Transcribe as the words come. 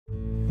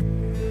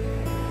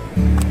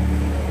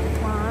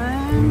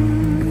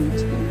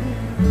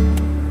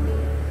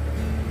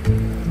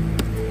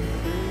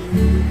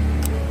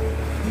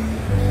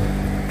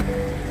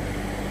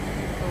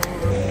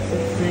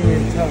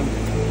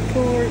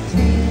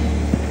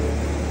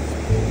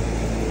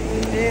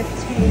15,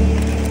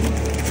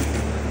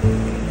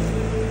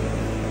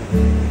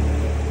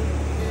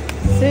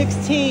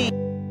 16.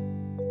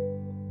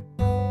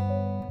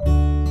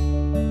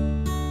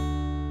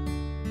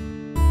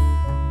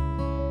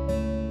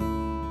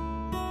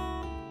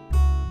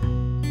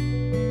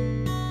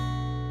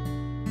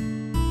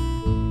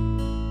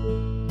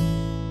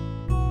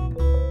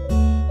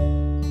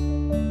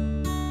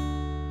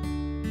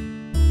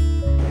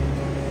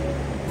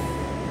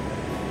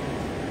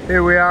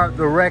 Here we are at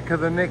the wreck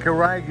of the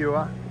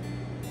Nicaragua,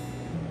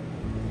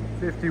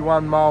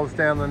 51 miles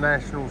down the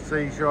national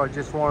seashore. I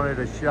just wanted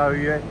to show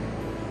you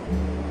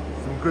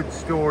some good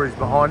stories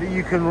behind it.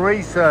 You can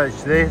research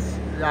this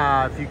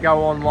if you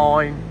go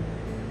online.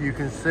 You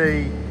can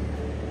see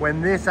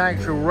when this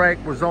actual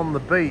wreck was on the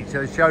beach.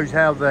 It shows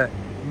how the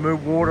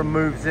water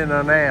moves in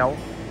and out,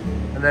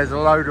 and there's a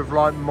load of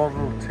like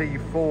Model T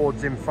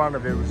Fords in front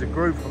of it. It was a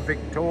group from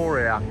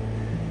Victoria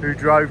who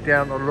drove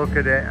down to look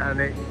at it, and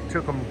it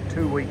took them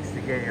 2 weeks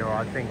to get here,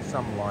 I think,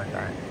 something like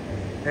that.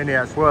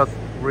 Anyhow, it's worth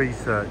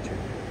researching.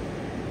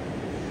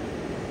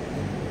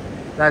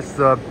 That's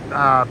the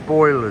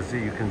boilers that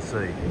you can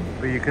see,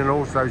 but you can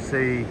also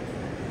see,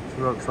 it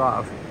looks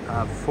like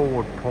a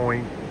forward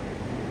point,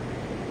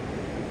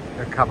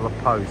 a couple of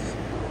posts.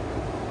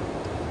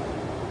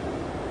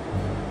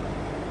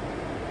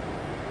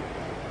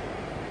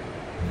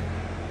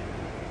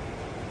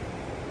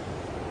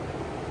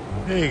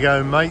 There you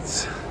go,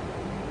 mates.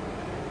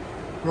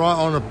 Right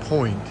on a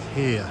point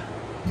here.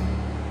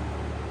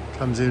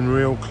 Comes in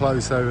real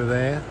close over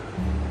there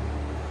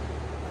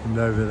and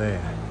over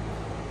there.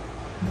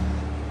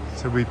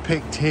 So we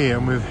picked here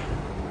and we've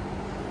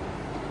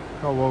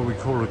got what we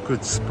call a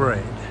good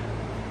spread.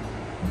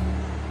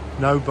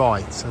 No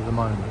bites at the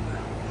moment.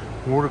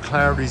 Water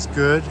clarity's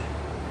good.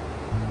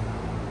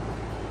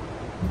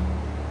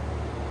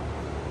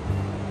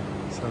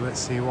 So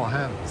let's see what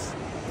happens.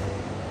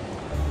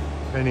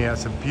 Anyhow,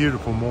 it's a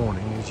beautiful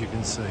morning, as you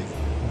can see.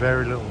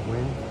 Very little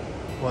wind.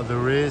 What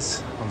there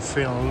is, I'm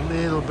feeling a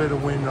little bit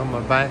of wind on my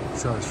back,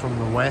 so it's from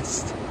the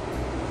west.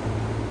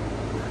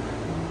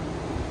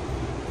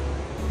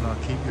 And I'll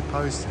keep you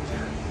posted.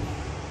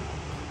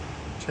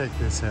 Check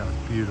this out,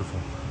 it's beautiful.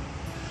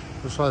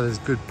 Looks like there's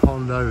a good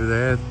pond over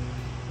there.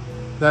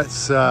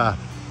 That's the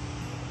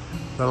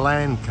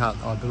land cut,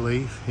 I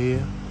believe,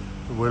 here.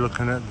 We're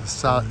looking at the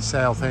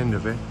south end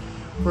of it.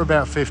 We're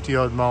about 50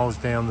 odd miles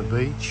down the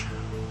beach.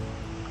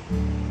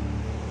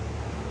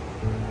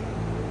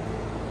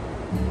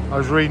 I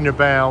was reading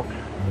about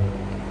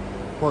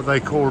what they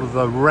call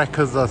the wreck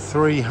of the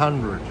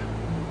 300,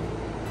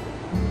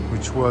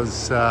 which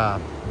was 3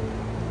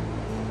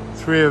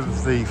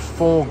 of the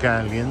 4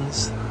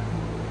 galleons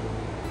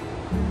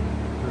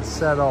that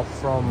set off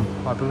from,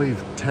 I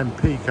believe,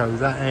 Tampico,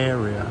 that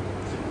area,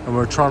 and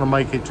were trying to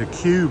make it to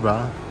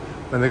Cuba.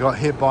 When they got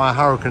hit by a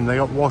hurricane, they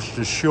got washed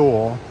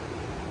ashore.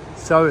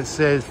 So it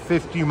says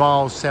 50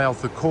 miles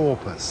south of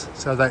Corpus,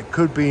 so that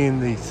could be in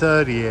the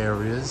 30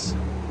 areas,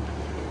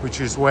 which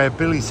is where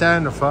Billy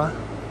Sandifer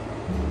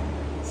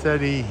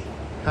said he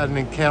had an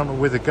encounter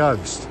with a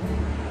ghost.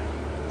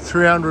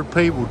 300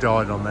 people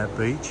died on that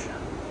beach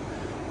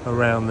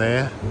around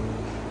there,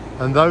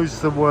 and those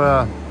that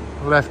were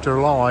left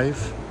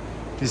alive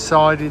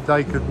decided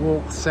they could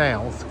walk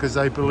south because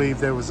they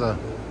believed there was a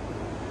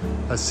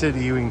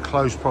city in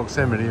close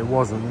proximity. It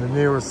wasn't. The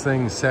nearest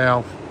thing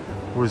south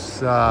was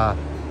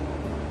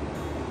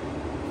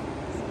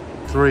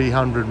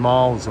 300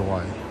 miles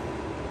away.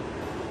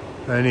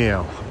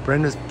 Anyhow,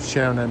 Brenda's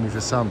shouting at me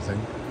for something.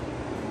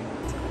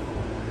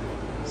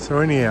 So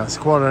anyhow, it's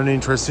quite an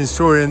interesting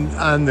story,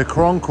 and the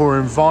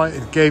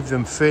Kronkorr gave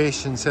them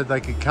fish and said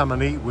they could come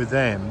and eat with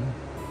them.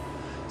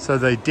 So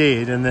they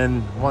did, and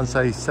then once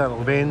they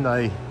settled in,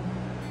 they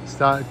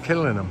started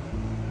killing them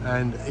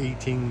and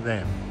eating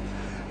them.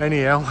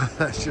 Anyhow,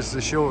 that's just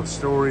a short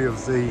story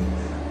of the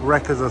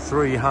wreck of the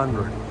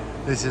 300.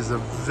 This is a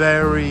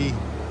very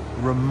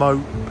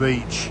remote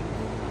beach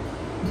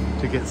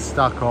to get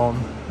stuck on,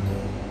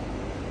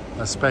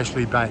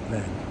 especially back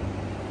then.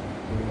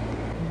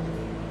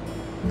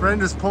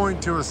 Brenda's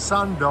pointing to a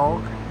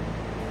sundog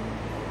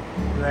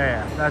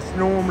there. That's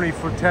normally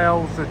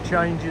foretells a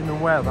change in the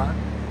weather,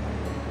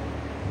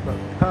 but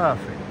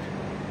perfect.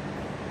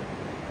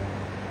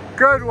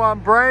 Good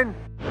one, Bren.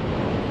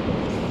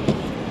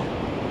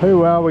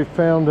 Well, we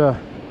found a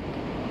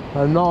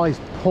nice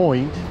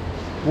point.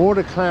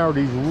 Water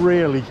clarity's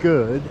really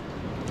good,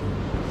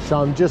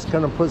 so I'm just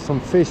going to put some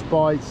fish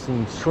bites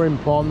and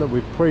shrimp on that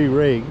we've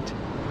pre-rigged.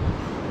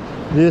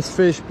 This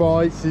fish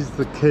bites is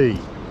the key.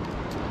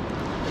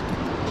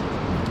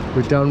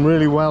 We've done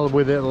really well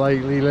with it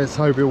lately. Let's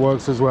hope it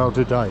works as well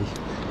today.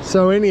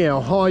 So anyhow,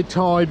 high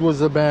tide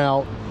was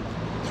about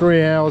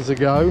 3 hours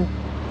ago,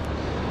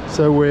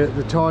 so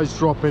the tide's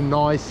dropping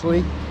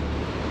nicely.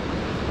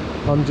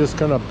 I'm just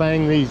going to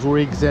bang these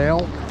rigs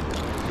out.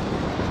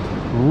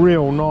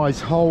 Real nice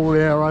hole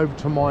there over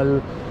to my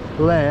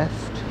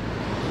left.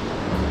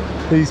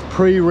 These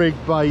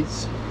pre-rigged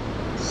baits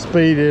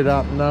speed it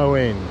up no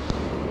end.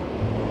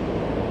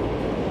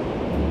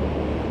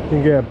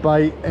 can get a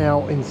bait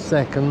out in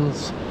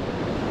seconds.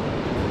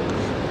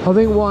 I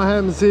think what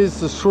happens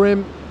is the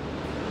shrimp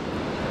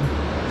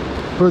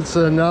puts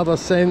another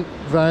cent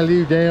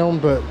value down,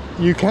 but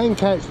you can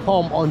catch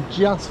pomp on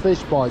just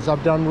fish bites.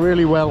 I've done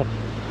really well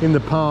in the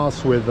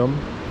past with them.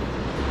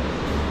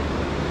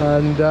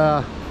 And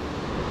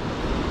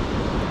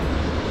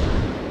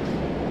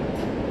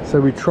so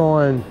we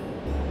try and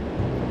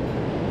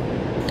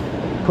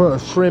put a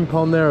shrimp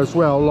on there as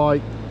well,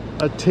 like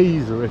a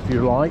teaser if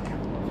you like.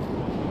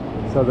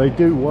 So they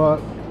do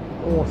work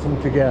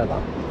awesome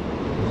together.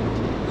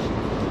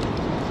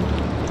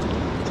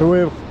 So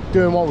we're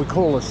doing what we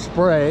call a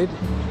spread.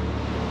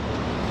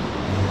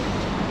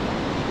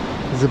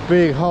 There's a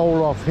big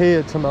hole off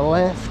here to my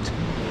left.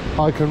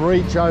 I can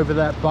reach over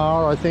that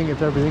bar, I think,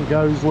 if everything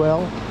goes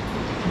well.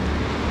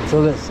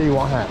 So let's see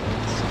what happens.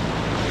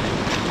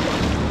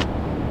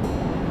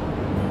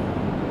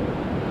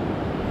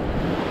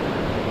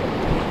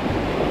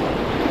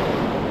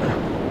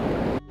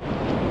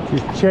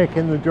 Just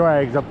checking the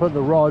drags. I put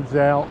the rods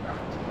out,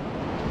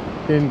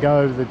 didn't go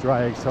over the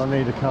drags, so I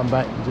need to come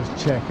back and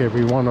just check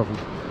every one of them.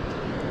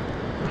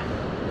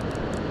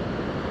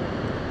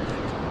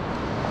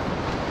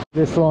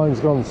 This line's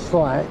gone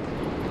slack.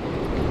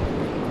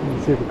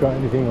 Let's see if we've got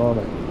anything on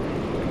it.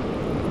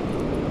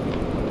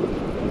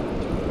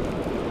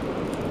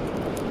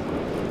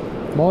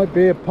 Might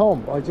be a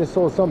pomp. I just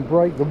saw something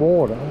break the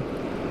water,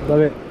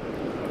 but it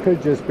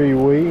could just be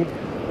weed.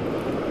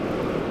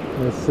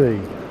 Let's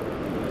see.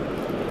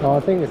 Oh, I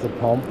think it's a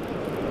pomp.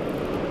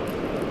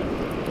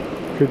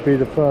 Could be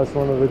the first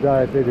one of the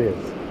day if it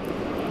is.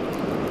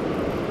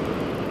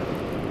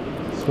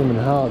 Swimming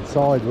hard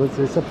sideways,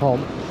 it's a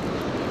pomp.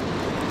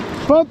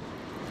 Pomp!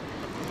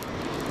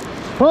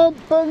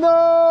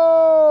 Pompano!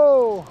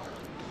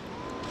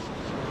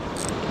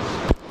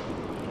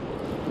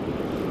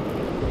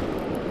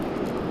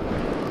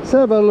 Let's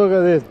have a look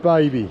at this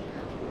baby.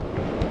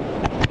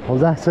 Oh,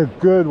 that's a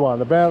good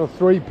one. About a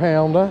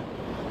 3-pounder.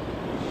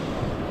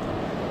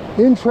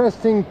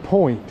 Interesting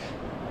point.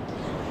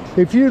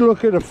 If you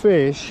look at a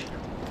fish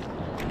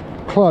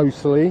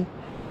closely,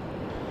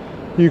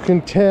 you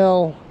can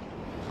tell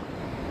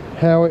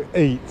how it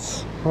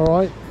eats. All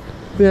right.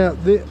 Now,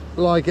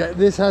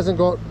 this hasn't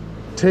got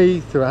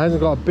teeth, or it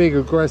hasn't got a big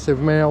aggressive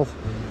mouth.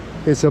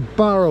 It's a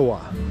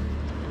burrower.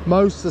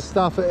 Most of the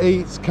stuff it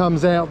eats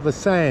comes out the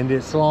sand.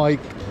 It's like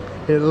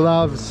it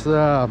loves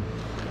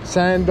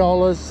sand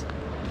dollars,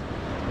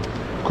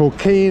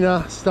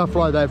 coquina, stuff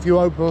like that. If you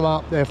open them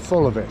up, they're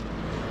full of it.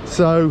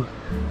 So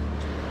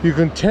you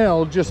can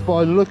tell just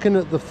by looking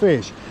at the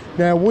fish.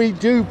 Now, we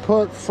do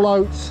put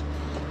floats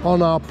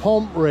on our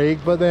pomp rig,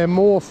 but they're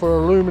more for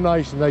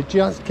illumination. They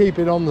just keep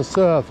it on the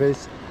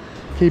surface,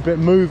 keep it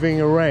moving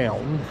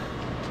around,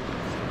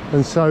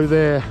 and so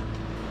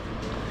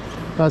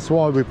that's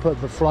why we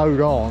put the float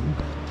on.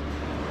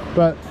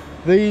 But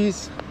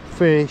these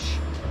fish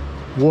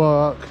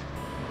work,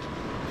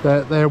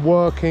 they're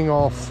working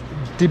off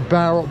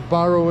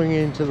burrowing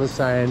into the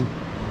sand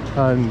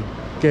and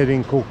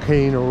getting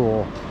coquina.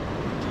 Or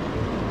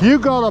you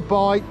got a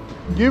bite,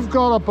 you've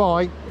got a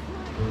bite.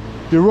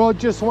 Your rod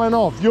just went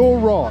off. Your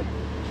rod.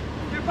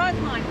 They're both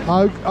mine.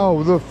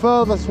 Oh, the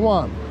furthest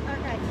one.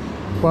 Okay.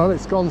 Well,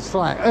 it's gone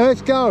slack.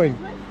 It's going.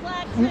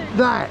 Slack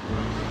That.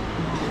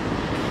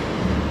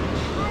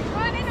 I'm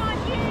running on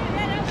you.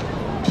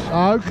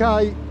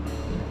 Okay.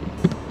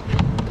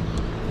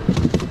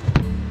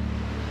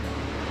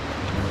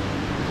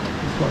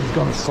 This one's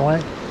gone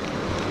slack.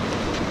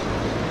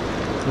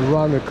 The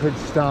runner could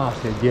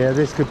start it. Yeah,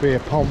 this could be a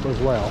pomp as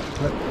well.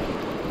 But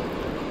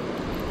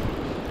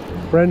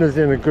Brenda's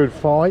in a good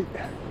fight.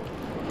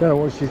 Don't know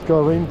what she's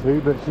got into,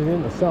 but she's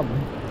into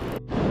something.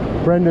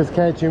 Brenda's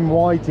catching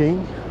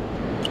whiting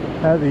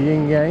at the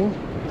yin yang.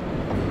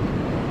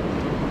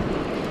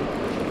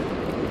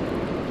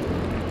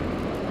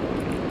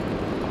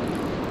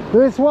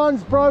 This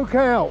one's broke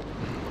out.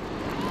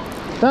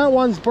 That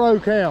one's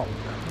broke out.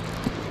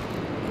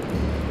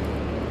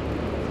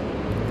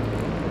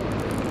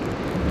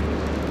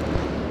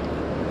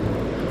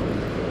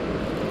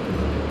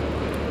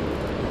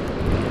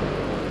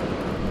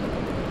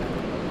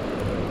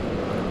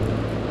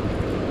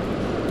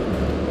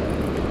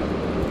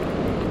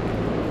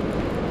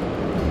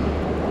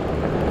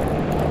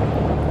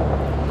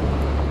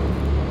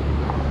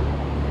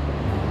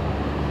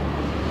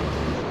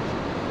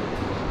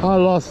 I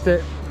lost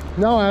it.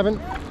 No, I haven't.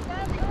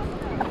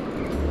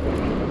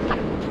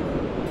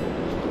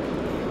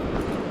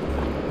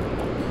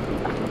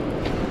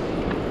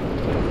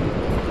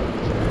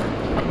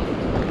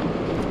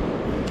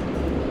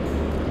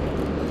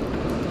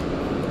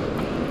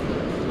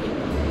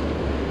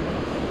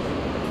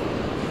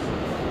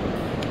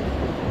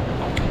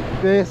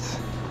 This,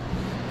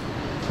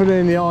 put it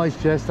in the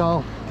ice chest.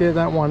 I'll get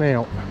that one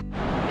out.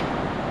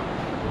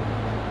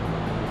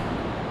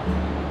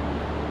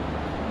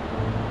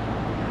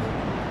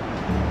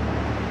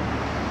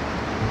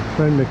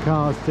 Then the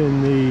cast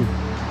in the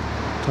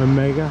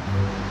Omega.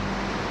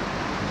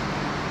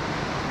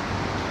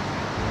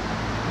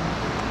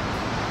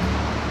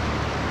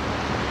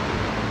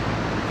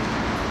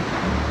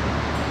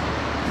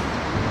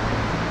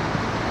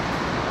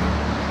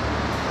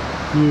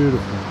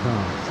 Beautiful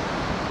cast.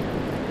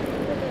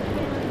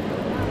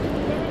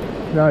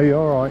 No, you're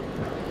alright.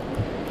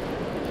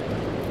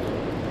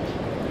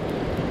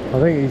 I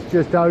think he's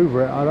just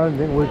over it. I don't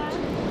think we're...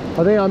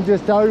 I think I'm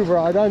just over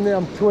it. I don't think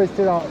I'm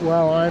twisted up.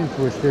 Well, I am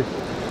twisted.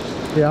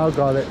 Yeah, I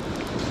got it.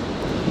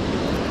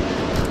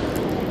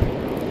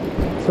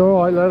 It's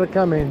alright, let it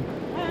come in.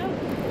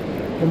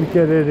 Let me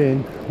get it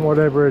in,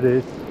 whatever it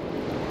is.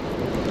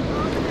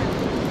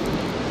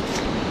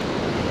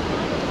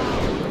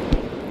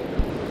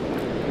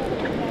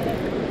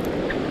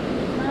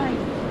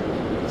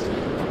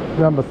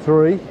 Number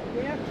 3. Yep,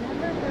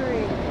 number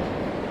 3.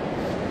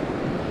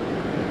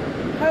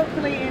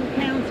 Hopefully in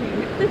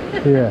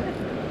counting. Yeah.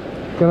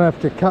 Gonna have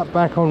to cut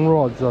back on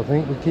rods, I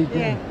think. We keep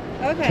getting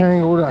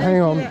tangled up.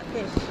 Hang on.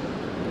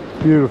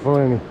 Beautiful,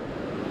 isn't he?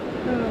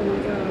 Oh my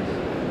gosh.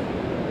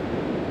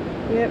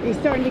 Yep, he's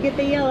starting to get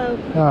the yellow.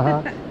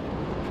 Uh-huh.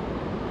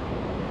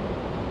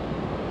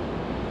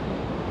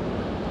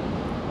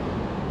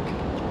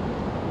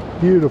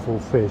 Beautiful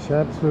fish,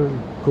 absolutely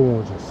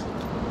gorgeous.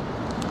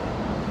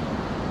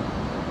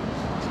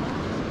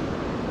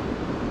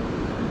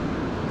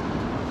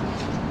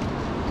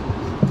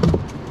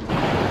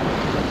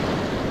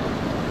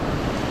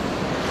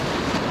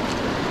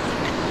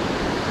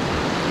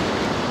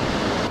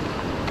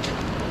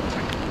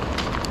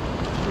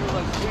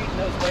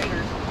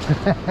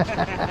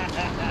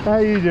 How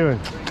you doing?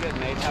 Pretty good,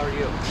 mate. How are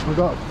you? We've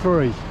got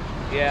 3.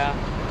 Yeah.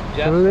 A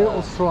Jeff,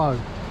 little slow.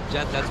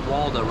 Jeff, that's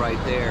Waldo right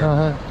there.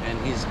 And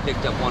he's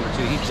picked up 1 or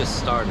 2. He just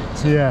started.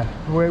 So. Yeah,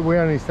 we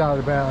only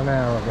started about an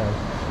hour ago.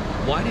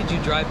 Why did you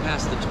drive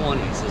past the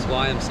 20s is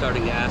why I'm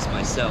starting to ask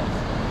myself.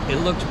 It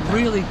looked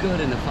really good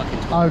in the fucking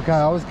 20s. Okay,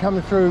 I was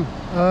coming through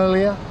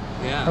earlier.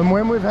 Yeah. And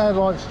when we've had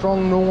like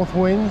strong north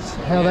winds,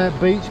 how that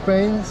beach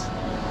bends,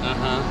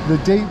 the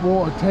deep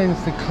water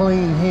tends to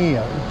clean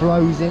here. It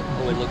blows it.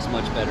 Oh, it looks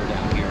much better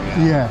down here.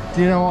 Yeah.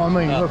 Do you know what I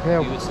mean? Look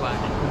how... You would slack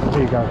it.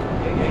 Here you go.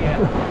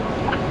 Yeah.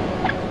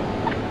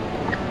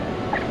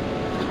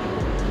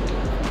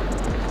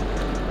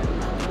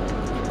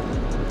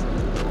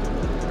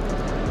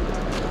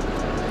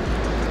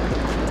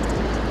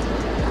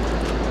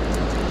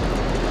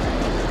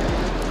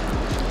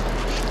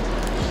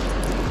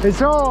 It's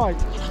all right.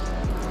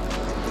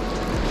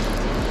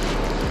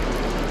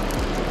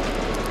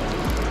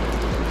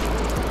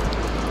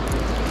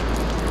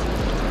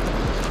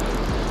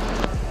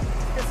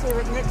 Let's see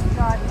what Nick's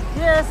got.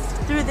 Just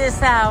threw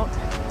this out.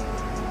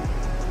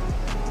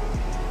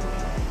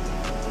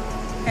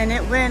 And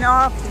it went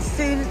off the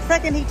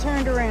second he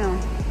turned around.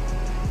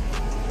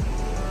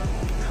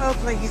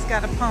 Hopefully he's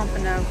got a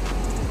Pompano.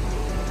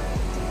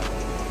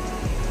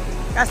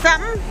 Got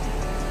something?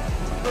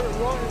 Put it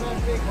right in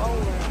that big hole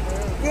out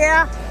there.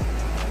 Yeah.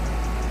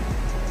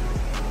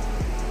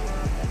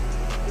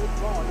 Good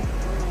body.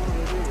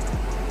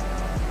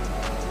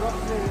 Not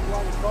seeing it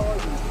like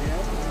divers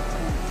yet.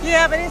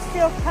 Yeah, but it's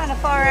still kind of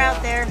far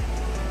out there. I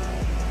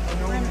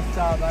normally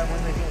start that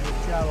when they get in the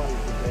shallows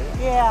a bit.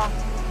 Yeah.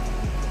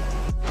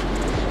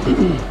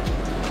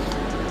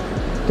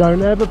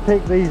 Don't ever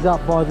pick these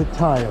up by the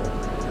tail.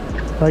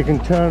 They can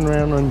turn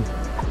around and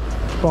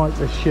bite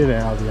the shit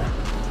out of you.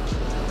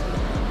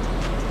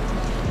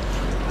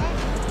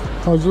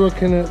 I was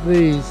looking at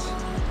these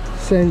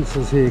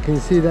sensors here. Can you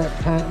see that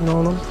pattern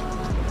on them?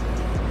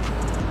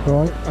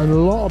 Right, and a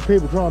lot of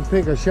people try and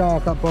pick a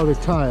shark up by the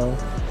tail.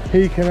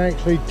 He can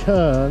actually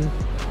turn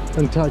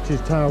and touch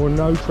his tail with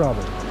no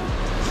trouble.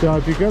 So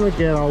if you're going to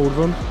get hold of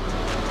them,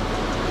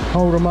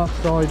 hold them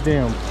upside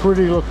down.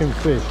 Pretty looking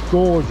fish,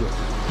 gorgeous.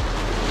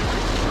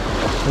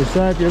 They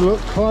say if you look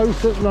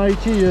close at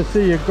nature, you'll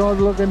see your God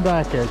looking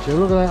back at you.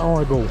 Look at that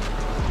eyeball.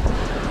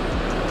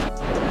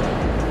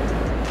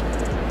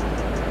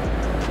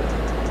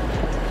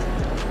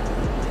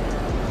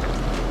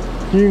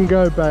 You can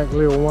go back,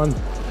 little one.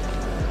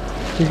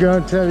 You go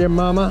and tell your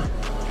mama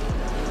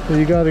that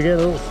you got to get a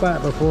little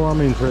fat before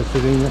I'm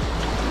interested in you.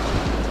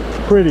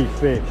 Pretty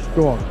fish.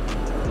 Go on.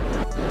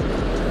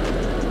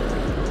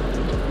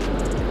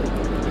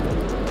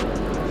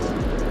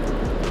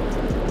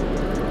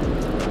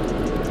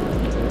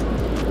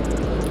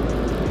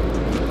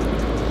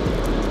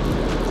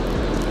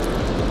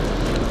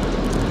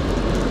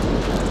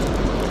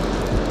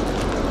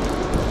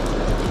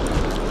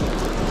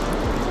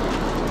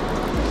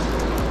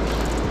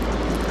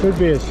 Could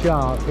be a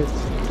shark. It's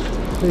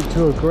a bit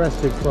too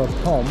aggressive for a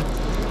pomp,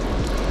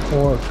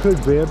 or it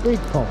could be a big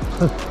pomp.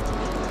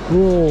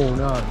 Oh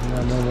no.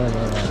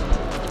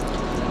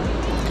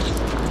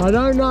 I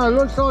don't know. It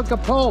looks like a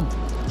pomp.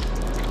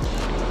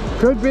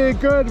 Could be a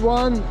good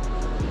one.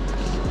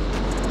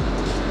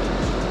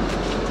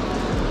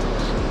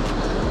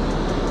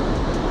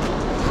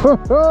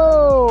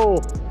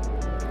 Ho-ho!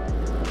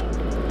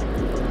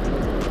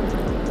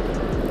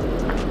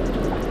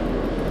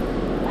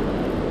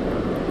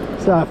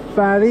 It's a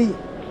fatty.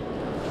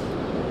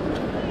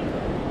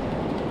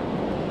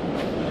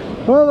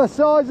 Look at the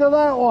size of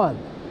that one.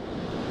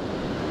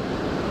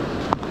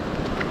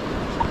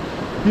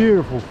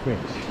 Beautiful fish.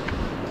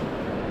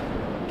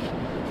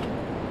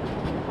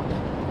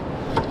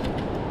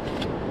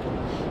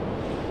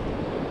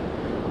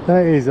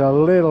 That is a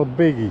little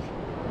biggie.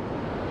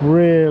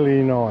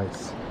 Really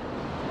nice.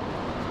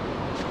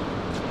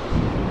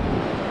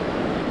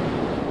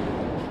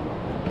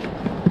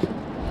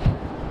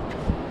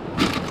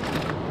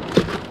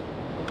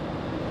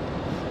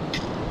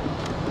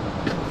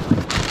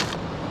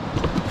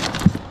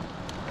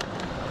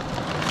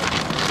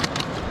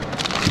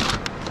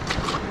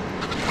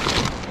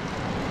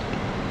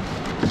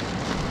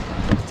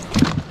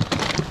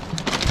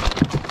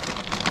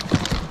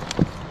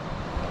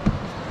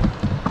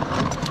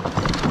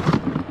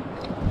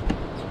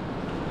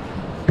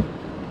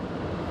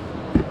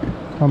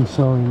 I'm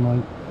sorry,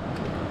 mate.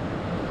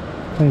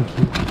 Thank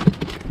you.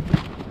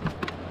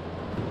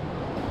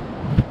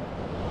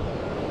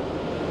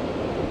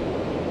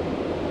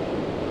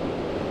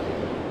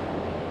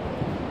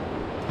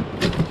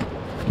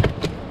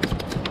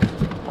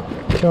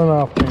 Turn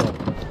off there.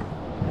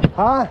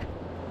 Huh?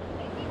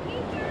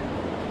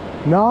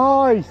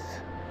 Nice.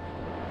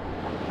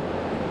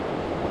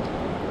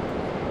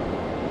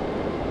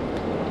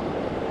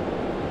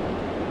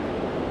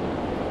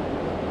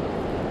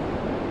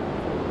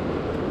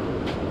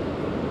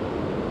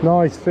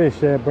 Nice fish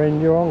there,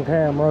 Bryn. You're on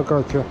camera, I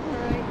got you.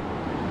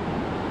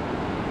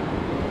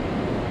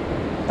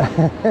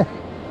 Alright.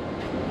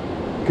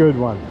 Good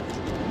one.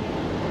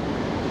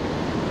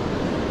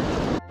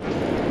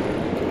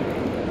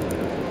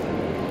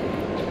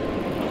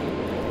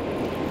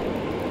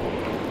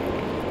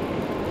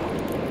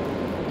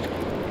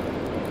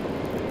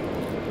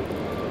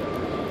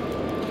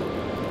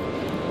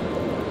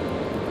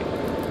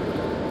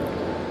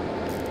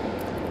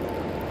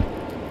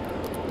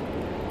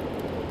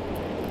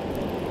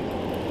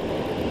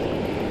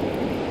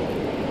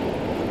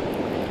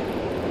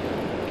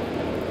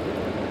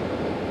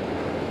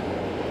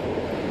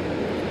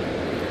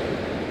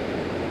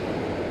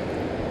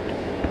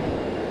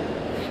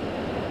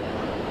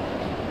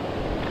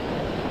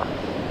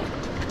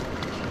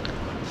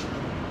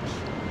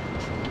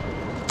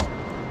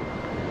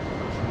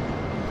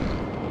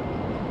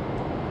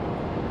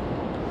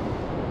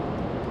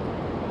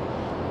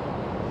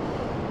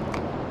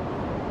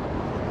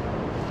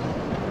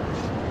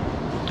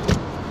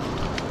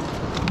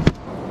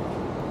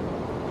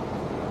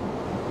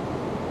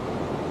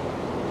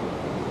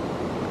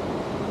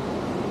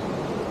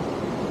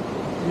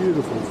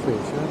 Beautiful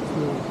fish,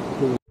 absolutely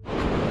cool.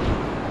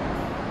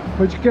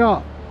 What you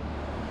got?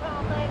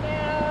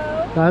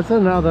 Pompano. That's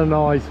another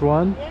nice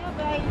one. Yeah,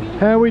 baby.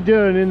 How are we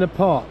doing in the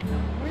pot?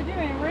 We're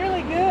doing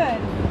really good.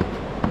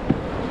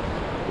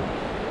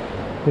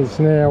 It's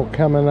now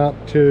coming up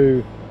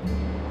to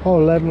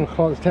 11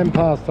 o'clock, it's 10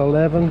 past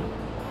 11,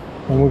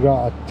 and we've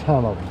got a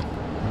ton of them.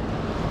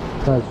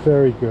 That's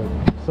very good.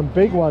 Some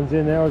big ones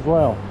in there as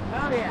well.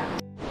 Oh yeah.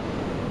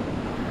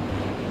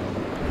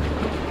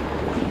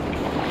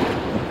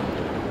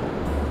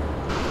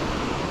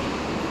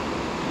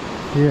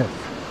 Yes,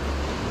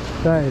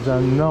 that is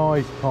a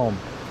nice pond.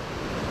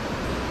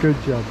 Good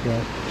job,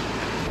 guys.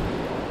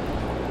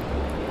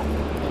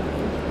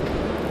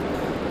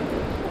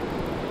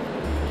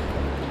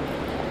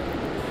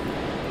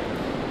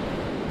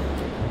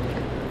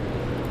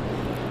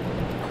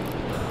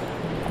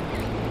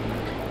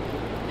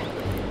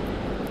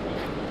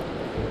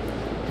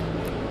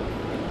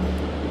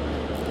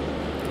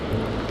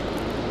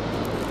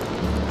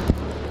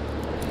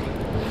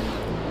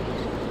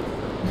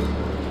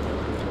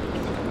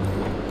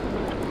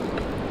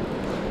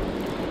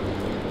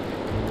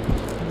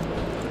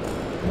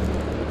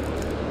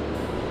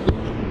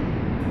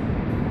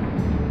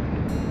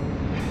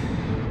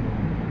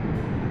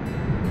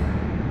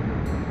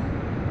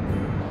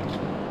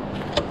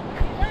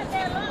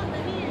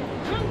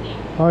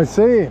 I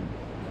see him.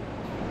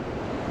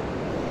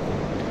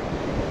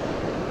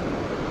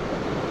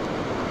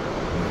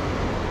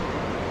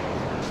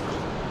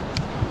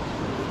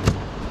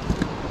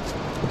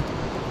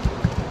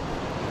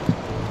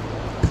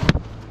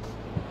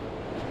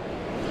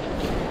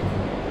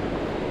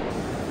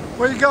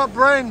 What you got,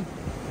 Bryn?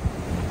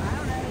 I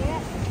don't know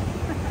yet.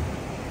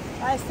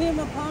 I assume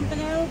a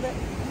pompano, but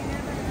you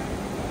never know.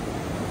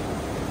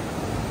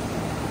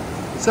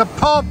 It's a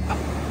pump.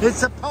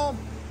 It's a pump.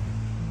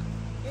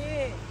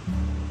 Big.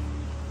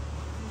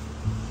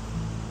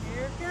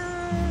 Here it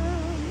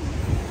comes.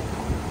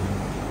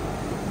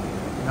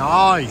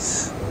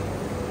 Nice.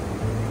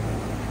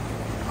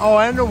 Oh,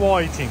 and a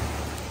whiting.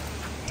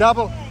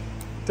 Double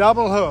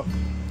hook.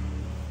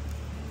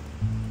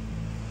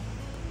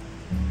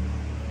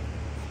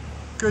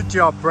 Good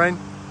job, Brent.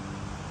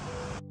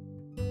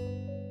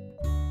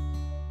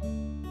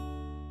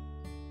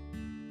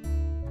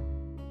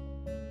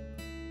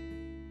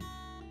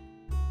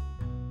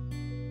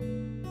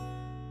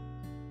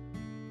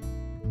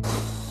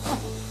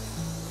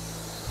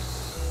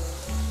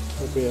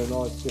 Would be a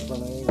nice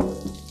different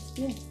angle.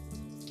 Yeah.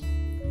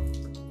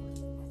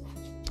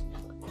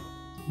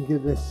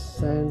 Get this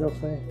sand off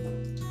there.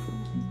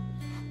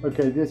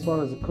 Okay, this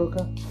one is a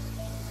cooker.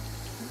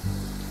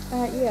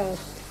 Yeah.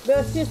 But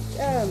let's just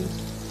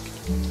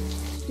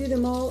do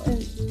them all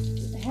in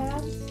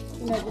halves.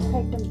 You know, just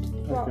take them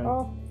Okay.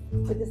 off.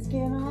 with the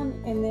skin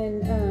on, and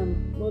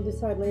then we'll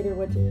decide later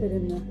what to put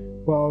in the...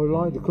 Well, I would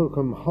like to cook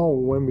them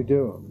whole when we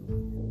do them.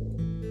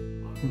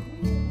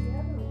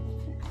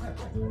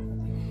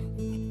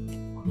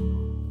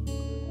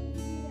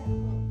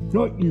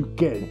 Not you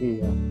get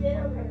here.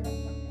 Yeah, okay.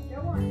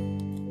 Go on.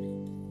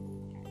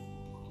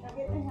 Now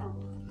get me home.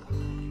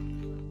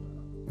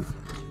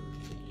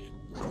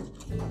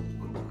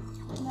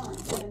 No,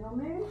 no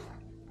move.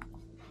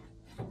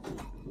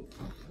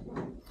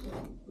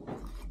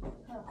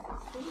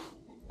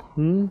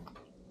 Hmm?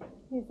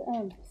 He's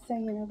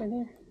singing over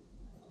there.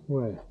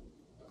 Where?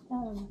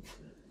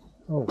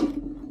 Oh.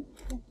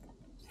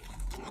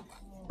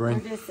 We're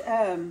just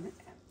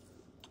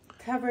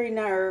covering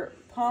our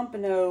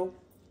pompano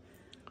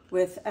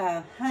with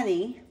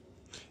honey.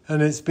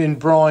 And it's been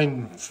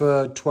brined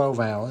for 12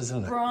 hours,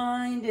 isn't it?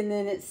 Brined, and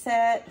then it's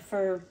set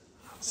for...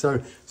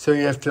 So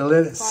you have to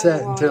let it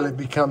set until it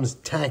becomes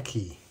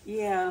tacky.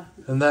 Yeah.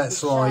 And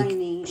that's like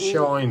shiny.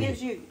 It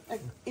gives you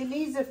it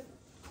needs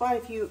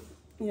quite a few,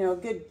 a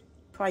good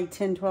probably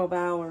 10, 12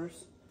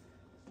 hours.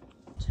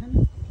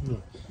 Yeah.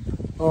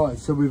 All right,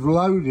 so we've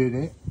loaded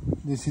it.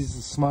 This is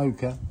the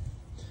smoker.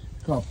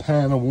 Got a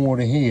pan of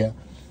water here,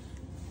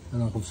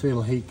 and I can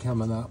feel heat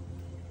coming up.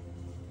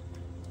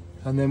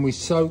 And then we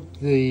soak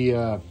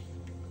the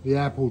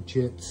apple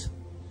chips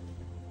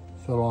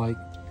for like,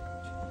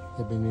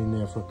 they've been in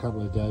there for a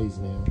couple of days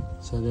now,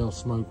 so they'll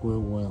smoke real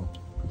well.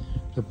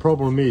 The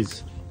problem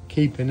is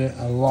keeping it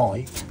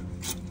alight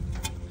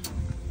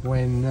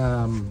when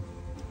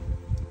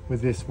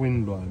with this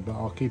wind blowing, but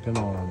I'll keep an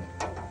eye on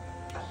it.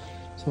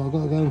 So I've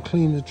got to go and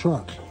clean the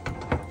truck.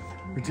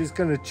 We're just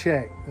going to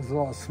check. There's a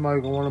lot of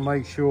smoke. I want to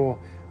make sure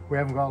we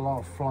haven't got a lot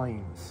of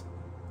flames.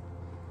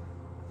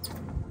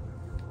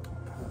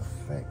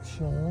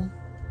 Perfection.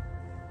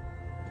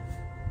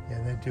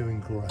 Yeah, they're doing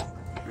great.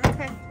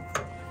 Okay.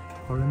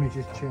 Well, let me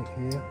just check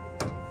here.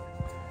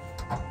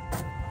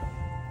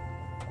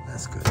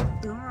 That's good.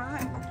 All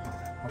right.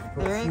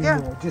 There you go.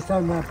 More. Just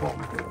open that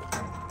bottom door.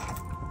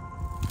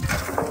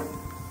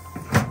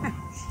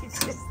 You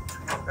just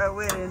throw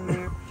it in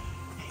there.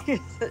 You're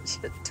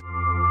such a